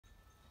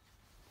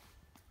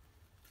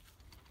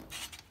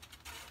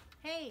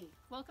Hey,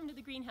 welcome to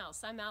the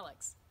greenhouse. I'm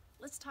Alex.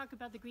 Let's talk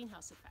about the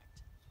greenhouse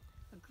effect.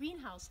 A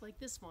greenhouse like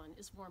this one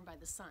is warmed by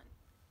the sun.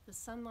 The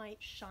sunlight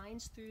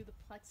shines through the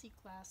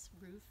plexiglass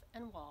roof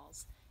and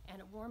walls, and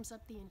it warms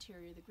up the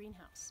interior of the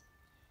greenhouse.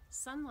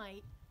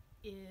 Sunlight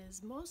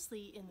is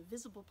mostly in the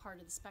visible part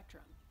of the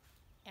spectrum.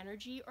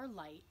 Energy or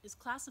light is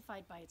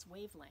classified by its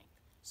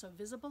wavelength. So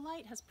visible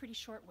light has pretty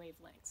short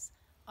wavelengths.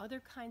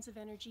 Other kinds of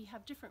energy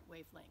have different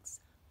wavelengths.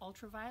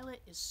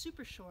 Ultraviolet is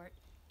super short,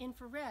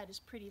 infrared is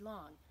pretty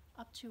long,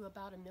 up to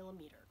about 1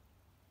 millimeter.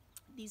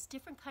 These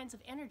different kinds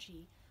of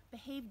energy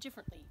behave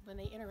differently when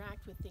they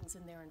interact with things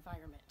in their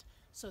environment.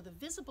 So the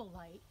visible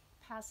light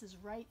passes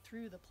right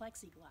through the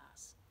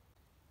plexiglass.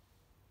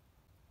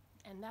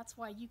 And that's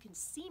why you can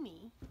see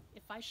me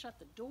if I shut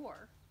the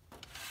door.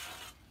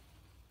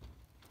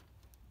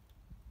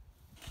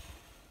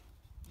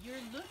 You're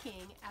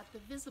looking at the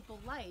visible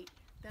light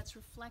that's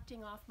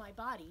reflecting off my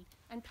body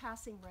and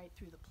passing right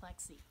through the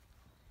plexi.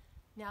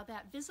 Now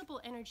that visible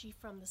energy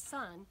from the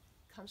sun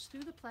comes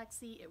through the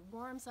plexi, it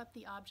warms up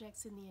the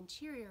objects in the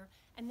interior,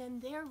 and then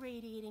they're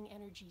radiating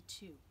energy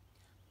too.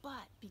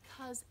 But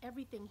because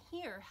everything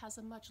here has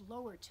a much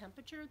lower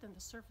temperature than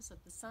the surface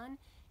of the sun,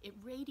 it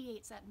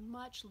radiates at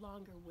much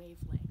longer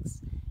wavelengths.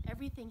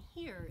 Everything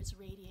here is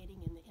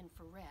radiating in the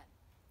infrared.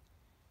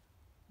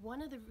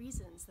 One of the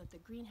reasons that the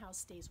greenhouse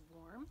stays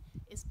warm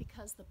is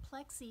because the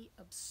plexi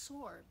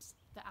absorbs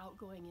the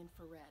outgoing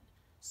infrared.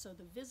 So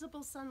the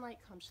visible sunlight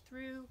comes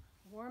through,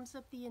 warms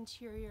up the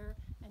interior,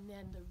 and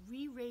then the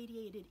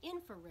re-radiated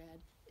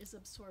infrared is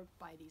absorbed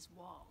by these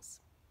walls.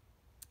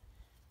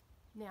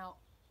 Now,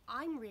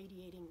 I'm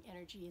radiating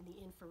energy in the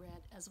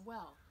infrared as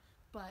well,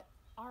 but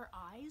our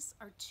eyes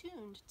are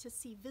tuned to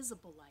see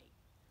visible light.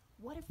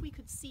 What if we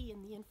could see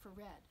in the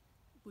infrared?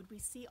 Would we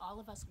see all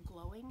of us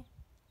glowing?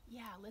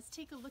 Yeah, let's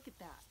take a look at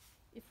that.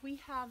 If we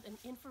have an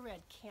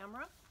infrared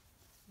camera,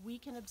 we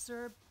can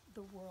observe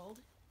the world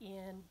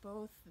in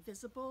both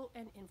visible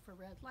and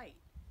infrared light.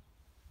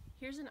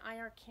 Here's an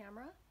IR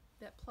camera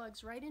that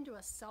plugs right into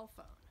a cell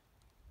phone.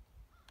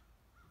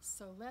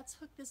 So let's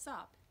hook this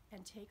up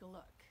and take a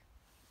look.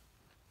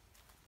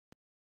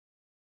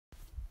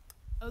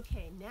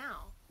 Okay,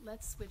 now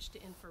let's switch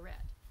to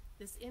infrared.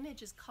 This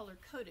image is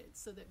color-coded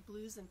so that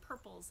blues and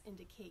purples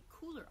indicate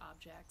cooler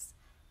objects,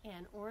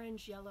 and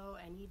orange, yellow,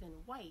 and even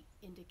white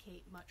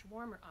indicate much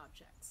warmer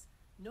objects.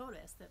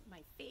 Notice that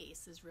my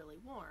face is really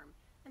warm,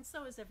 and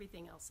so is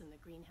everything else in the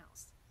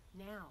greenhouse.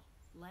 Now,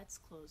 let's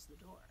close the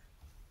door.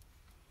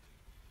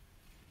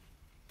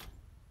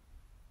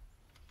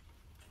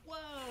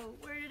 Whoa,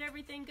 where did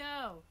everything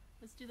go?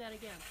 Let's do that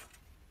again.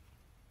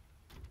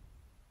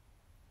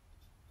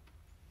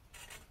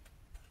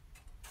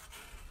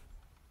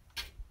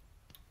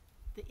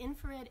 The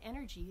infrared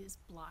energy is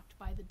blocked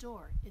by the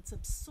door. It's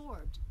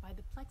absorbed by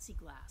the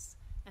plexiglass,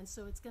 and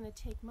so it's going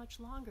to take much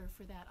longer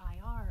for that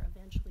IR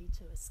eventually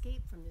to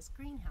escape from this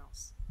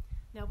greenhouse.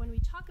 Now, when we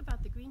talk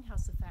about the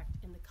greenhouse effect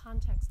in the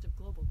context of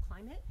global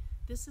climate,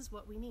 this is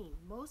what we mean.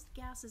 Most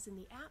gases in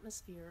the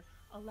atmosphere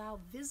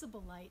allow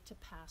visible light to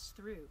pass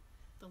through.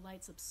 The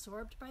light's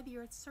absorbed by the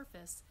Earth's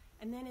surface,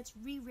 and then it's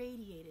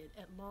re-radiated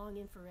at long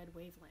infrared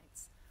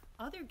wavelengths.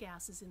 Other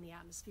gases in the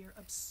atmosphere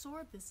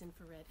absorb this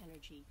infrared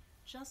energy,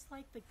 just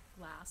like the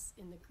glass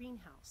in the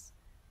greenhouse.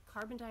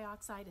 Carbon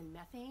dioxide and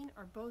methane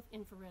are both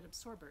infrared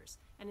absorbers,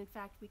 and in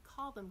fact we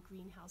call them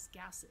greenhouse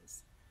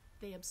gases.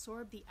 They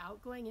absorb the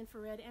outgoing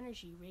infrared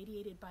energy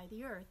radiated by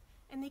the Earth,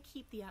 and they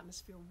keep the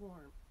atmosphere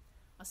warm.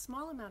 A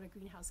small amount of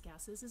greenhouse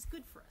gases is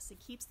good for us. It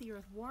keeps the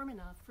Earth warm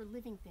enough for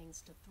living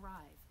things to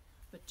thrive.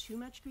 But too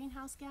much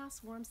greenhouse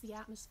gas warms the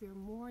atmosphere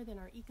more than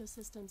our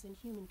ecosystems and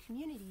human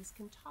communities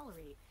can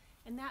tolerate,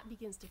 and that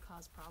begins to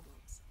cause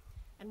problems.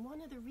 And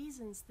one of the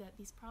reasons that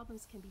these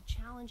problems can be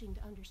challenging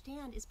to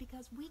understand is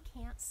because we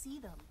can't see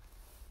them.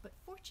 But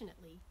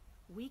fortunately,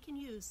 we can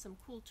use some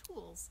cool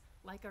tools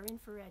like our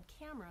infrared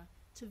camera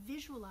to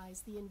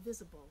visualize the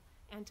invisible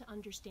and to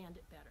understand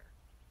it better.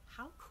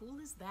 How cool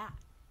is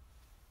that?